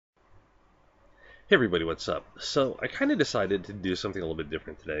Hey everybody, what's up? So I kind of decided to do something a little bit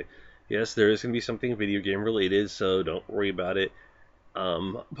different today. Yes, there is going to be something video game related, so don't worry about it.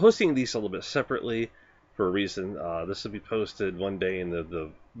 Posting these a little bit separately for a reason. This will be posted one day, and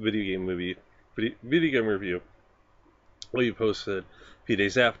the video game review will be posted a few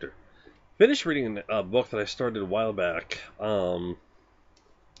days after. Finished reading a book that I started a while back, and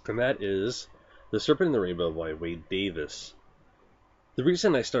that is The Serpent and the Rainbow by Wade Davis. The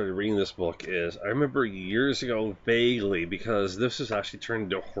reason I started reading this book is I remember years ago vaguely, because this was actually turned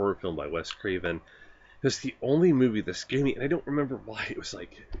into a horror film by Wes Craven. It was the only movie that scared me, and I don't remember why. It was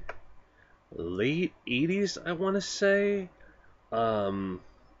like late 80s, I want to say. I'm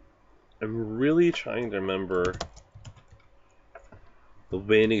really trying to remember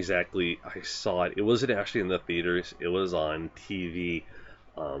when exactly I saw it. It wasn't actually in the theaters, it was on TV.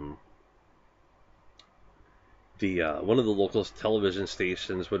 Um, the One of the local television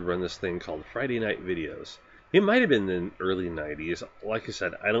stations would run this thing called Friday Night Videos. It might have been in the early 90s. Like I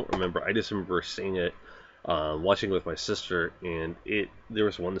said, I don't remember. I just remember seeing it, watching it with my sister, and there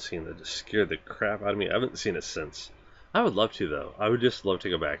was one scene that just scared the crap out of me. I haven't seen it since. I would love to, though. I would just love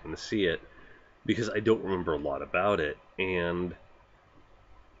to go back and see it, because I don't remember a lot about it. And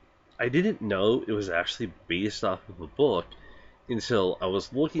I didn't know it was actually based off of a book until I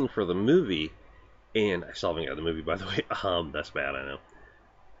was looking for the movie, and I still haven't got the movie, by the way. That's bad, I know.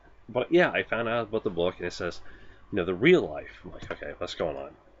 But yeah, I found out about the book, and it says, the real life. I'm like, okay, what's going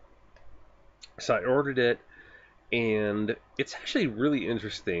on? So I ordered it, and it's actually really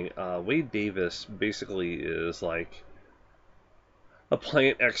interesting. Wade Davis basically is like a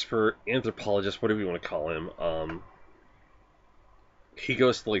plant expert, anthropologist, whatever you want to call him. He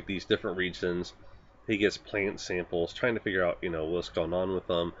goes to like these different regions. He gets plant samples, trying to figure out, what's going on with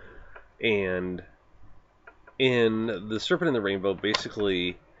them. And in The Serpent and the Rainbow,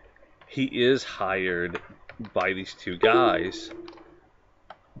 basically, he is hired by these two guys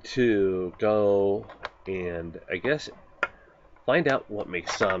to go and, I guess, find out what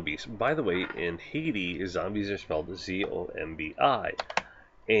makes zombies. By the way, in Haiti, zombies are spelled Z-O-M-B-I.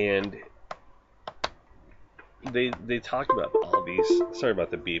 And they talk about all these. Sorry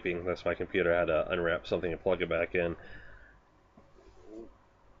about the beeping. That's my computer. I had to unwrap something and plug it back in.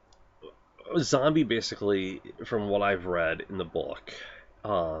 Zombie, basically, from what I've read in the book,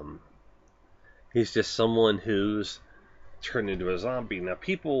 he's just someone who's turned into a zombie. Now,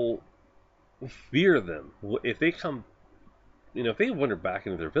 people fear them. If they come, if they wander back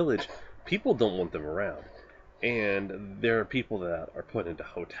into their village, people don't want them around. And there are people that are put into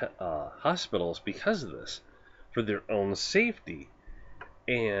hospitals because of this, for their own safety.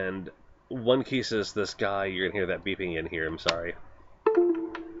 And one case is this guy, you're going to hear that beeping in here, I'm sorry.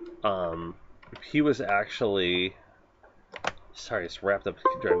 He was actually, sorry, it's wrapped up,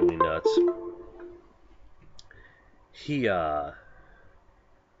 driving me nuts. He got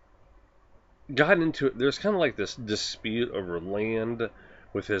into it. There's kind of like this dispute over land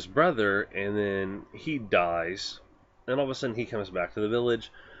with his brother, and then he dies, and all of a sudden he comes back to the village.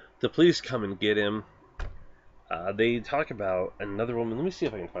 The police come and get him. They talk about another woman. Let me see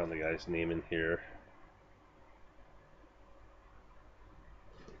if I can find the guy's name in here.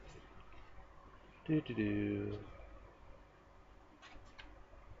 I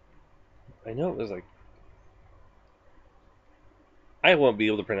know it was like, I won't be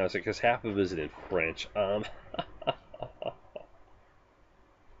able to pronounce it because half of it is in French. But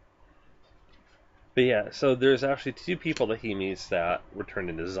yeah, so there's actually two people that he meets that were turned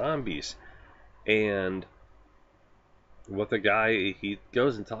into zombies. And what the guy he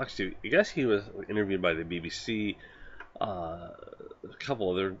goes and talks to, I guess he was interviewed by the BBC, a couple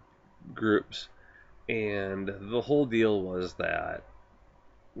other groups, and the whole deal was that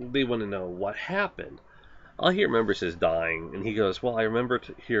they want to know what happened. All he remembers is dying, and he goes, well, I remember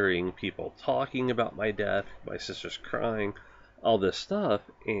hearing people talking about my death, my sister's crying, all this stuff,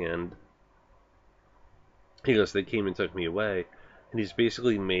 and he goes, they came and took me away, and he's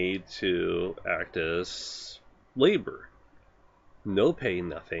basically made to act as labor. No pay,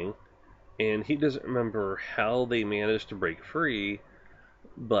 nothing, and he doesn't remember how they managed to break free,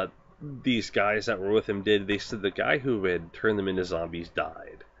 but these guys that were with him did. They said the guy who had turned them into zombies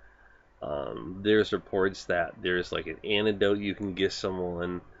died. There's reports that there's like an antidote you can give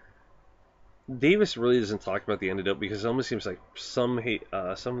someone. Davis really doesn't talk about the antidote, because it almost seems like some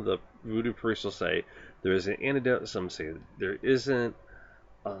of the voodoo priests will say there is an antidote, some say there isn't.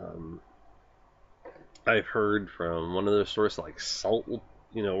 I've heard from one of those sources like salt,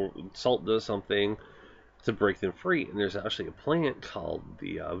 salt does something to break them free, and there's actually a plant called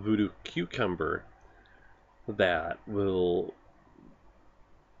the voodoo cucumber that will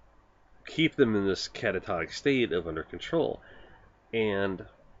keep them in this catatonic state of under control. And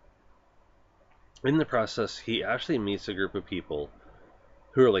in the process, he actually meets a group of people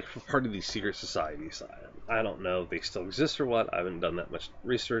who are like part of these secret societies. I don't know if they still exist or what. I haven't done that much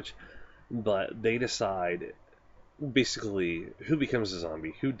research, but they decide basically who becomes a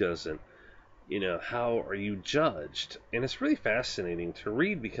zombie, who doesn't. How are you judged? And it's really fascinating to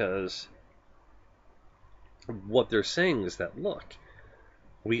read because what they're saying is that, look,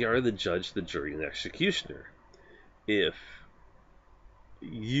 we are the judge, the jury, and the executioner. If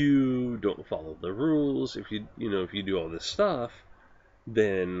you don't follow the rules, if you do all this stuff,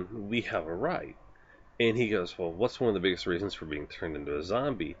 then we have a right. And he goes, well, what's one of the biggest reasons for being turned into a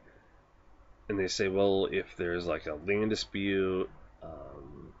zombie? And they say, well, if there's like a land dispute,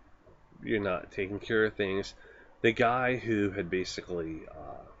 you're not taking care of things. The guy who had basically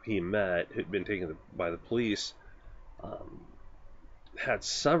he met, had been taken by the police, had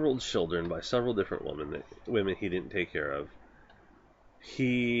several children by several different women he didn't take care of.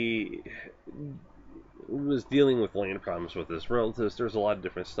 He was dealing with land problems with his relatives. There's a lot of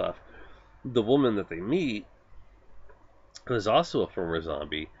different stuff. The woman that they meet was also a former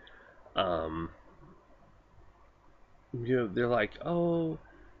zombie. They're like, oh,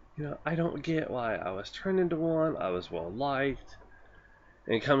 I don't get why I was turned into one. I was well liked.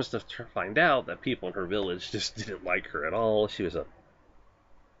 And it comes to find out that people in her village just didn't like her at all. She was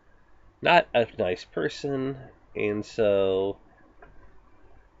not a nice person. And so,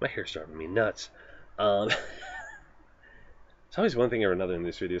 my hair's driving me nuts. It's always one thing or another in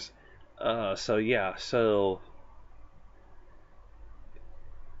these videos. So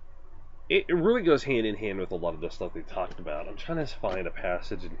it really goes hand in hand with a lot of the stuff they talked about. I'm trying to find a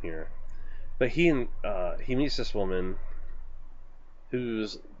passage in here. But he meets this woman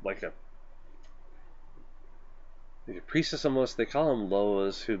who's like a priestess almost. They call them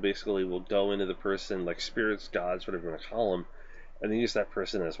Loas, who basically will go into the person, like spirits, gods, whatever you want to call them, and they use that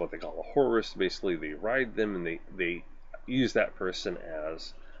person as what they call a horse. Basically, they ride them, and they use that person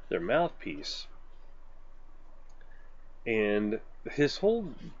as their mouthpiece. And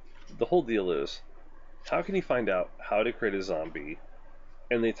the whole deal is, how can you find out how to create a zombie?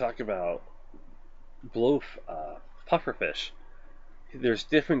 And they talk about pufferfish. There's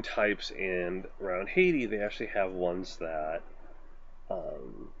different types, and around Haiti, they actually have ones that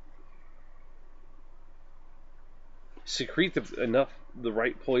secrete the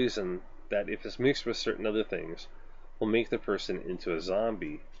right poison that, if it's mixed with certain other things, will make the person into a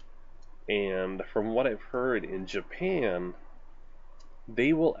zombie. And from what I've heard, in Japan,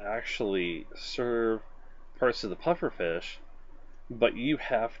 they will actually serve parts of the pufferfish, but you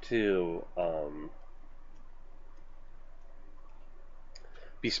have to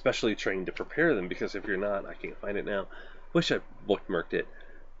be specially trained to prepare them, because if you're not, I can't find it now. Wish I bookmarked it.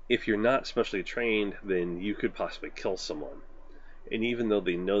 If you're not specially trained, then you could possibly kill someone. And even though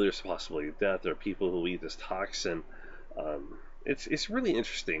they know there's a possibility of death, there are people who eat this toxin. It's really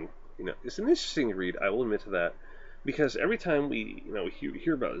interesting. It's an interesting read. I will admit to that, because every time we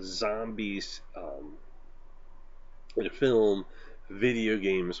hear about zombies in a film, video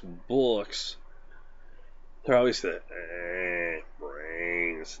games, books, they're always the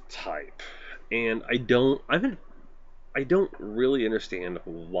brains type, and I don't really understand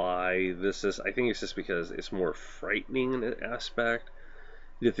why this is. I think it's just because it's more frightening in an aspect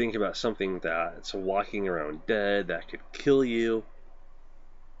to think about something that's walking around dead that could kill you.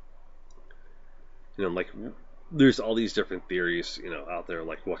 Like, there's all these different theories, out there,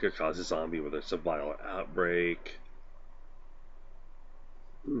 like what could cause a zombie, whether it's a violent outbreak,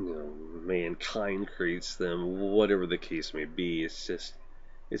 mankind creates them, whatever the case may be.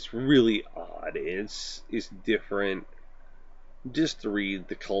 It's really odd. It's different. Just to read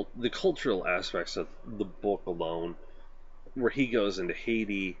the cultural aspects of the book alone, where he goes into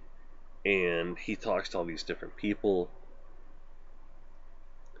Haiti and he talks to all these different people,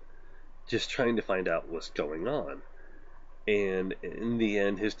 just trying to find out what's going on. And in the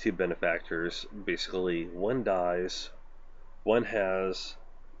end, his two benefactors, basically, one dies, one has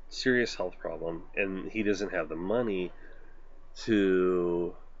serious health problem, and he doesn't have the money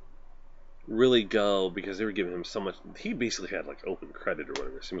to really go, because they were giving him so much. He basically had like open credit or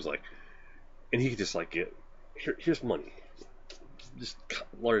whatever. It seems like, and he could just like get here's money, just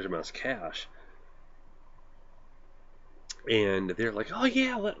large amounts of cash. And they're like, oh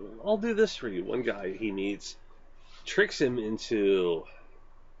yeah, I'll do this for you. One guy he meets tricks him into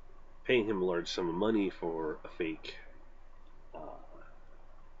paying him a large sum of money for a fake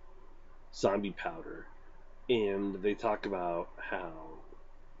zombie powder. And they talk about how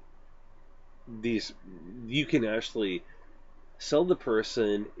you can actually sell the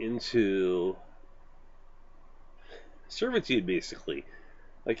person into servitude, basically.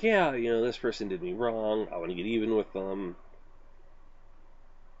 Like, yeah, this person did me wrong. I want to get even with them.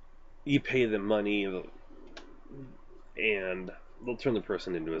 You pay them money, and they'll turn the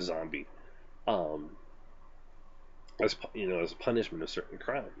person into a zombie, um, as a punishment of certain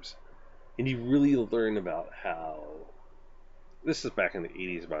crimes. And you really learn about how. This is back in the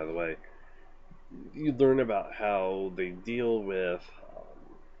 80s, by the way. You learn about how they deal with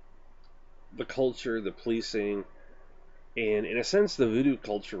the culture, the policing, and in a sense, the voodoo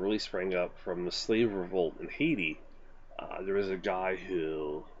culture really sprang up from the slave revolt in Haiti. There was a guy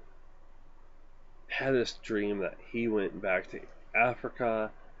who had this dream that he went back to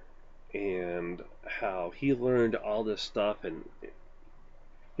Africa and how he learned all this stuff, and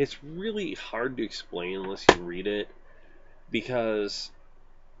it's really hard to explain unless you read it because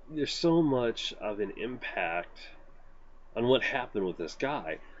there's so much of an impact on what happened with this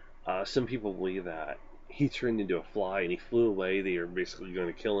guy. Some people believe that he turned into a fly and he flew away. They were basically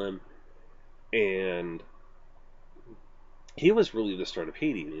going to kill him, and he was really the start of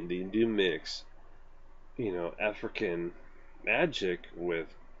Haiti. And they do mix, African magic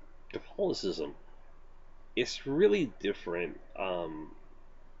with Catholicism. It's really different.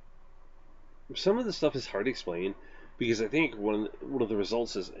 Some of the stuff is hard to explain because I think one of the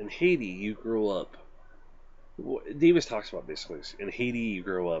results is in Haiti you grow up. Davis talks about basically in Haiti you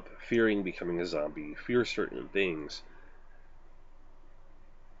grow up fearing becoming a zombie, fear certain things,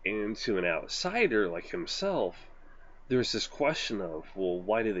 and to an outsider like himself, there's this question of, well,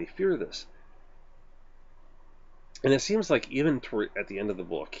 why do they fear this? And it seems like even at the end of the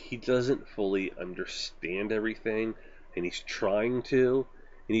book, he doesn't fully understand everything, and he's trying to,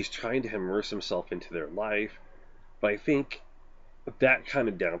 immerse himself into their life. But I think that kind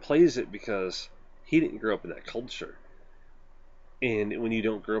of downplays it because he didn't grow up in that culture. And when you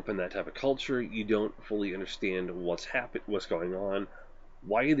don't grow up in that type of culture, you don't fully understand what's going on,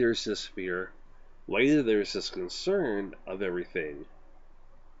 why there's this fear, why there's this concern of everything.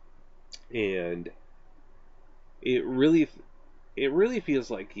 And it really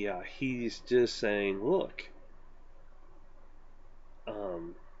feels like, yeah, he's just saying, look,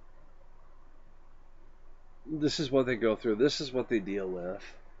 this is what they go through, this is what they deal with,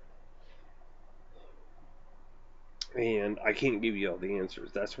 and I can't give you all the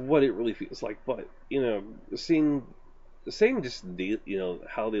answers. That's what it really feels like. But seeing just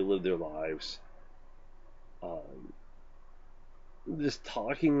how they live their lives, um, just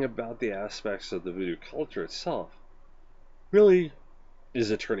talking about the aspects of the voodoo culture itself, really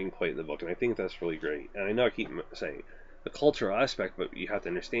is a turning point in the book, and I think that's really great. And I know I keep saying the cultural aspect, but you have to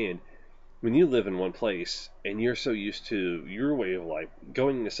understand when you live in one place and you're so used to your way of life,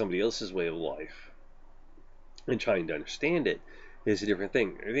 going into somebody else's way of life and trying to understand it is a different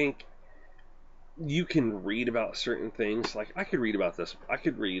thing. I think you can read about certain things. Like I could read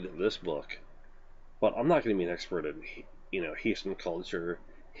this book, but I'm not going to be an expert in Haitian culture,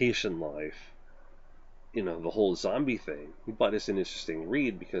 Haitian life, the whole zombie thing. But it's an interesting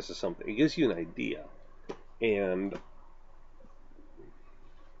read because of something. It gives you an idea, and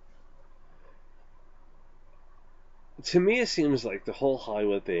to me, it seems like the whole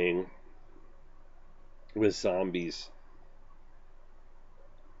Hollywood thing with zombies,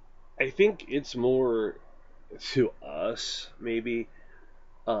 I think it's more to us, maybe.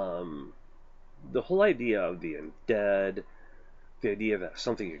 Um, the whole idea of the undead, the idea that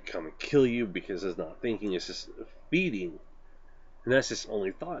something could come and kill you because it's not thinking, it's just feeding. And that's its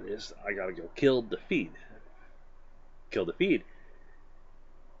only thought is, I gotta go kill the feed. Kill the feed.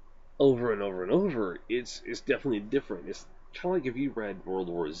 Over and over and over, it's definitely different. It's kind of like if you read World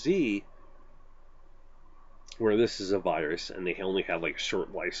War Z, where this is a virus and they only have like a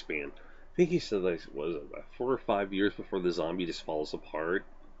short lifespan. I think he said like was it about 4 or 5 years before the zombie just falls apart.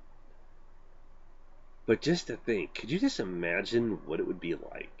 But just to think, could you just imagine what it would be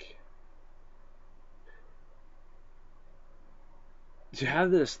like to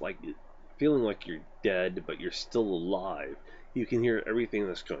have this like feeling like you're dead but you're still alive? You can hear everything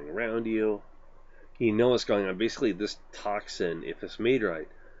that's going around you. You know what's going on. Basically, this toxin, if it's made right,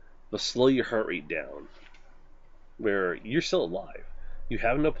 will slow your heart rate down, where you're still alive. You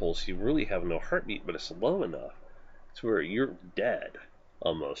have no pulse. You really have no heartbeat, but it's low enough to where you're dead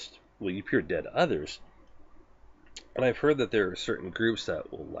almost. Well, you appear dead to others. And I've heard that there are certain groups that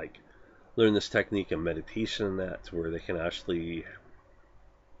will like learn this technique of meditation and that to where they can actually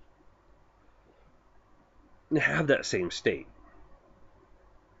have that same state.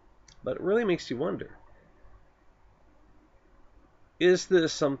 But it really makes you wonder, is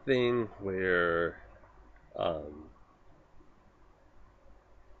this something where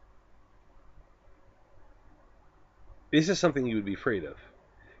Is this something you would be afraid of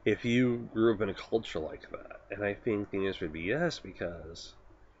if you grew up in a culture like that? And I think the answer would be yes, because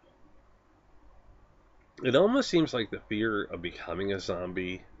it almost seems like the fear of becoming a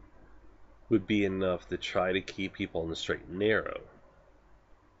zombie would be enough to try to keep people on the straight and narrow.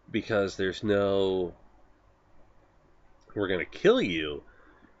 Because there's no, we're going to kill you.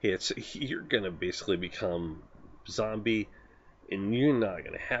 It's, you're going to basically become zombie and you're not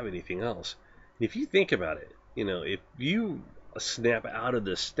going to have anything else. And if you think about it, if you snap out of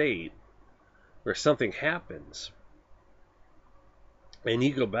this state where something happens and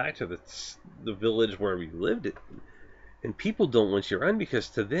you go back to the village where you lived it, and people don't want you around because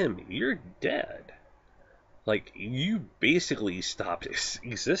to them, you're dead. Like, you basically stopped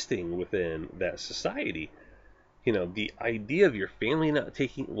existing within that society. The idea of your family not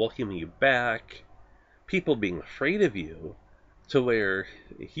welcoming you back, people being afraid of you, to where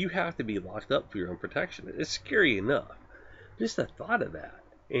you have to be locked up for your own protection. It's scary enough. Just the thought of that.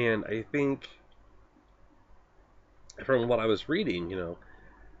 And I think, from what I was reading,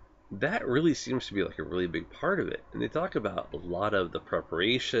 that really seems to be like a really big part of it. And they talk about a lot of the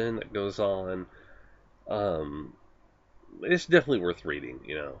preparation that goes on. It's definitely worth reading,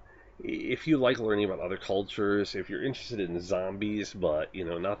 If you like learning about other cultures, if you're interested in zombies, but,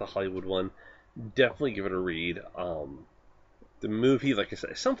 not the Hollywood one, definitely give it a read. The movie, like I said,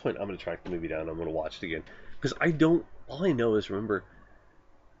 at some point I'm going to track the movie down. I'm going to watch it again. Because all I know is remember,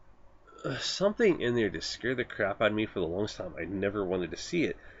 something in there just scared the crap out of me for the longest time. I never wanted to see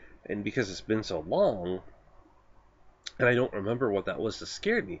it. And because it's been so long, and I don't remember what that was that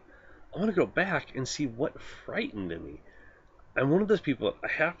scared me, I want to go back and see what frightened me. I'm one of those people, I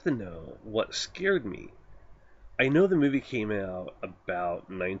have to know what scared me. I know the movie came out about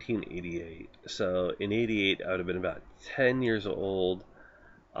 1988. So in 88, I would have been about 10 years old.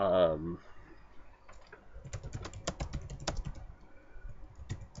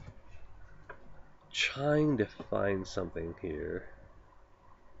 Trying to find something here.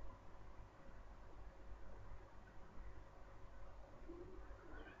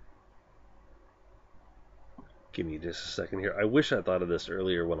 Give me just a second here. I wish I thought of this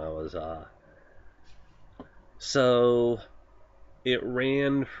earlier when I was so it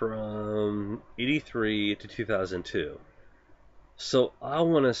ran from 83 to 2002. So I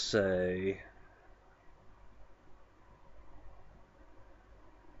want to say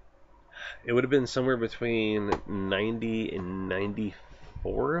it would have been somewhere between 90 and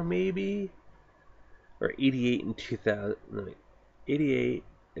 94, maybe, or 88 and 2000. No, 88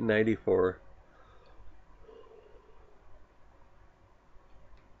 and 94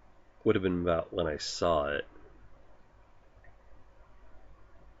 would have been about when I saw it.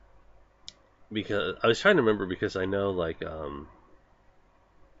 Because I was trying to remember, because I know, like,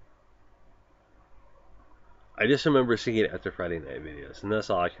 I just remember seeing it after Friday Night Videos, and that's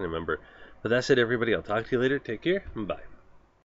all I can remember. But that's it, everybody. I'll talk to you later. Take care. Bye.